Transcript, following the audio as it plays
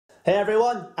Hey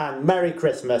everyone, and Merry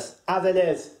Christmas. As it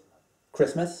is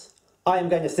Christmas, I am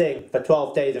going to sing for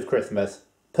 12 Days of Christmas.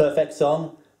 Perfect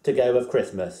song to go with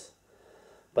Christmas.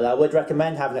 But I would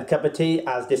recommend having a cup of tea,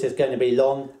 as this is going to be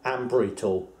long and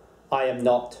brutal. I am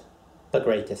not the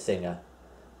greatest singer.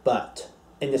 But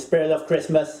in the spirit of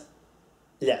Christmas,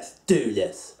 let's do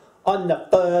this. On the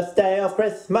first day of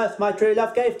Christmas, my true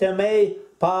love gave to me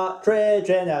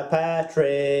partridge in a pear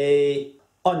tree.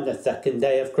 On the second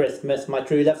day of Christmas, my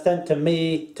true love sent to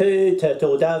me 2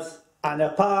 turtle doves and a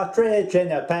partridge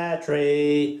in a pear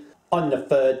tree. On the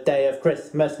third day of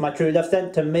Christmas, my true love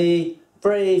sent to me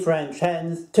 3 French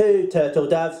hens, 2 turtle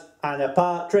doves and a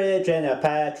partridge in a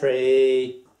pear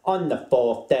tree. On the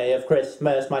fourth day of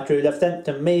Christmas, my true love sent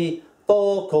to me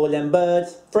 4 calling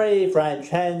birds, 3 French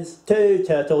hens, 2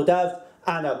 turtle doves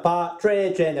and a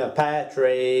partridge in a pear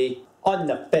tree. On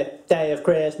the fifth day of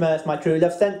Christmas, my true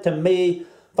love sent to me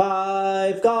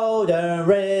 5 golden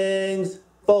rings,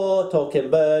 4 talking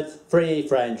birds, 3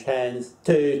 French hens,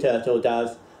 2 turtle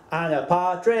doves and a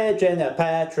partridge in a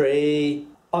pear tree.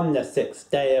 On the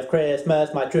sixth day of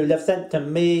Christmas, my true love sent to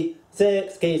me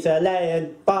 6 geese a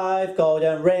laying, 5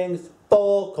 golden rings,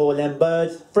 4 calling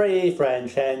birds, 3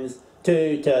 French hens,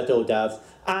 2 turtle doves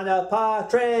and a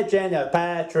partridge in a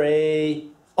pear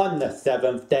tree. On the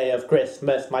seventh day of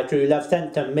Christmas, my true love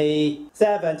sent to me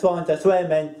 7 swans a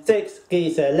swimming, 6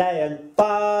 geese a laying,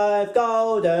 5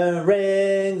 golden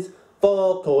rings,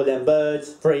 4 calling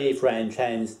birds, 3 French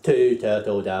hens, 2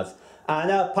 turtle doves and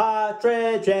a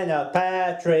partridge in a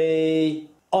pear tree.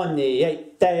 On the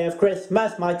 8th day of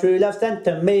Christmas, my true love sent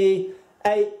to me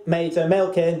 8 maids a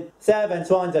milking, 7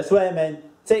 swans a swimming,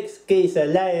 6 geese a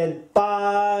laying,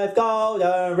 5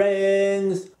 golden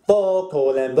rings, 4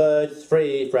 calling birds,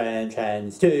 3 French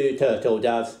hens, 2 turtle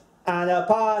doves and a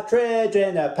partridge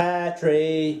in a pear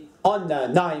tree. On the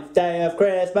 9th day of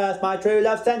Christmas, my true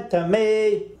love sent to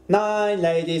me 9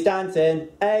 ladies dancing,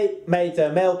 8 maids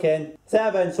a milking,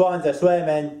 7 swans a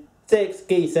swimming, 6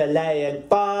 geese a laying,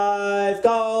 5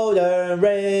 golden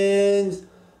rings,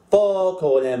 4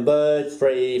 calling birds,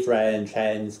 3 French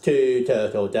hens, 2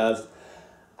 turtle doves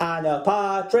and a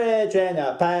partridge in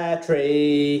a pear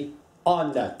tree.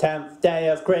 On the 10th day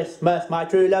of Christmas, my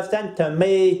true love sent to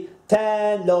me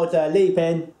 10 lords a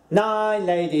leaping, 9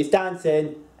 ladies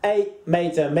dancing, 8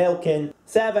 maids a milking,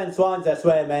 7 swans a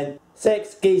swimming,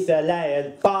 6 geese a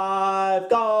laying, 5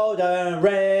 golden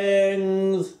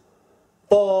rings,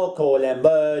 4 calling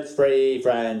birds, 3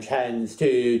 French hens,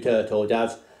 2 turtle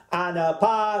doves and a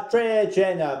partridge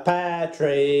in a pear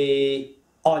tree.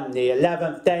 On the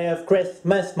 11th day of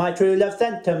Christmas, my true love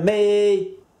sent to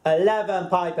me 11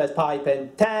 pipers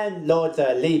piping, 10 lords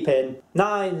a leaping,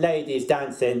 9 ladies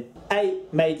dancing,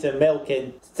 8 maids a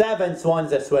milking, 7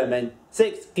 swans a swimming,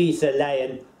 6 geese a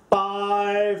laying,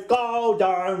 5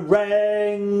 golden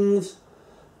rings,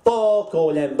 4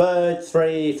 calling birds,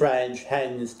 3 French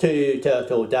hens, 2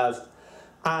 turtle doves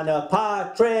and a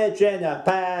partridge in a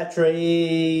pear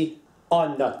tree.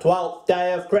 On the 12th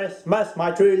day of Christmas,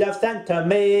 my true love sent to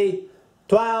me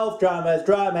 12 drummers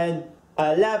drumming,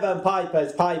 11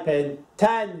 pipers piping,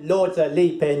 10 lords a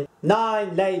leaping,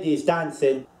 9 ladies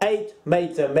dancing, 8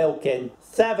 maids a milking,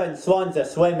 7 swans a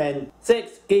swimming,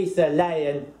 6 geese a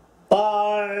laying,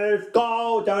 5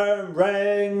 golden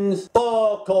rings,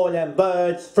 4 calling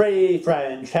birds, 3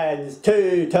 French hens,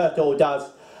 2 turtle doves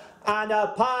and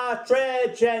a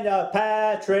partridge in a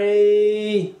pear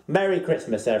tree. Merry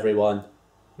Christmas everyone.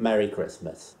 Merry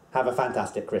Christmas. Have a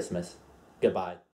fantastic Christmas. Goodbye.